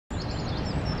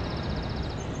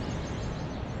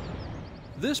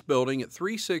This building at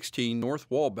 316 North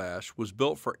Wabash was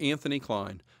built for Anthony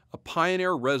Klein, a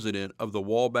pioneer resident of the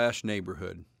Wabash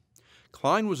neighborhood.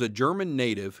 Klein was a German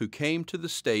native who came to the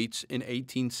States in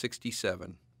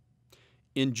 1867.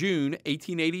 In June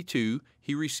 1882,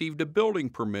 he received a building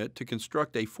permit to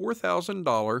construct a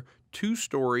 $4,000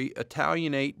 two-story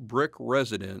Italianate brick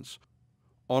residence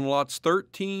on lots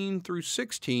 13 through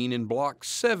 16 in Block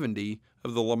 70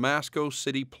 of the Lamasco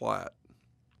City Plat.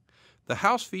 The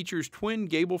house features twin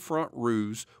gable front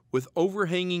roofs with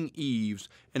overhanging eaves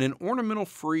and an ornamental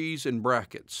frieze and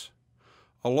brackets,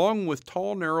 along with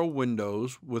tall narrow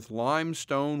windows with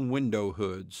limestone window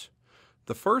hoods.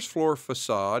 The first floor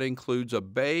facade includes a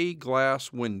bay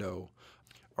glass window.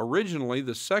 Originally,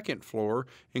 the second floor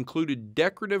included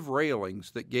decorative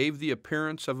railings that gave the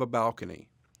appearance of a balcony.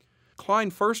 Klein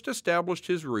first established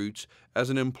his roots as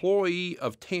an employee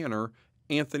of tanner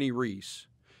Anthony Reitz.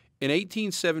 In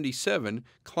 1877,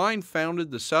 Klein founded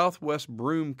the Southwest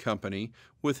Broom Company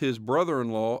with his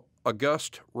brother-in-law,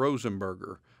 August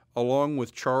Rosenberger, along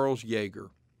with Charles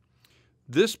Yeager.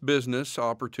 This business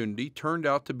opportunity turned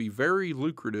out to be very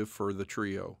lucrative for the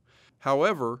trio.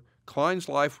 However, Klein's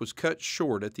life was cut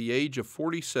short at the age of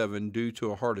 47 due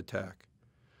to a heart attack.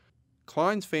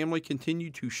 Klein's family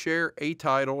continued to share a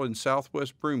title in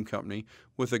Southwest Broom Company,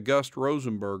 with August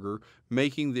Rosenberger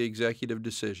making the executive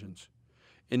decisions.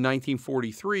 In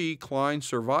 1943, Klein's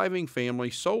surviving family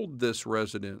sold this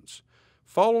residence.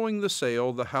 Following the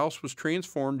sale, the house was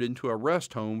transformed into a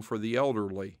rest home for the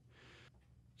elderly.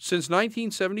 Since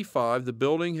 1975, the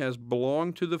building has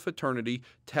belonged to the fraternity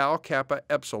Tau Kappa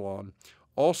Epsilon,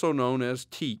 also known as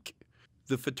TEAK.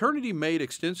 The fraternity made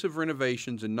extensive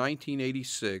renovations in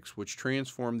 1986, which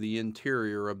transformed the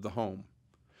interior of the home.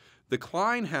 The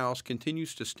Klein house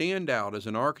continues to stand out as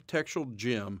an architectural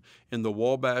gem in the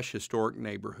Wabash historic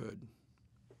neighborhood.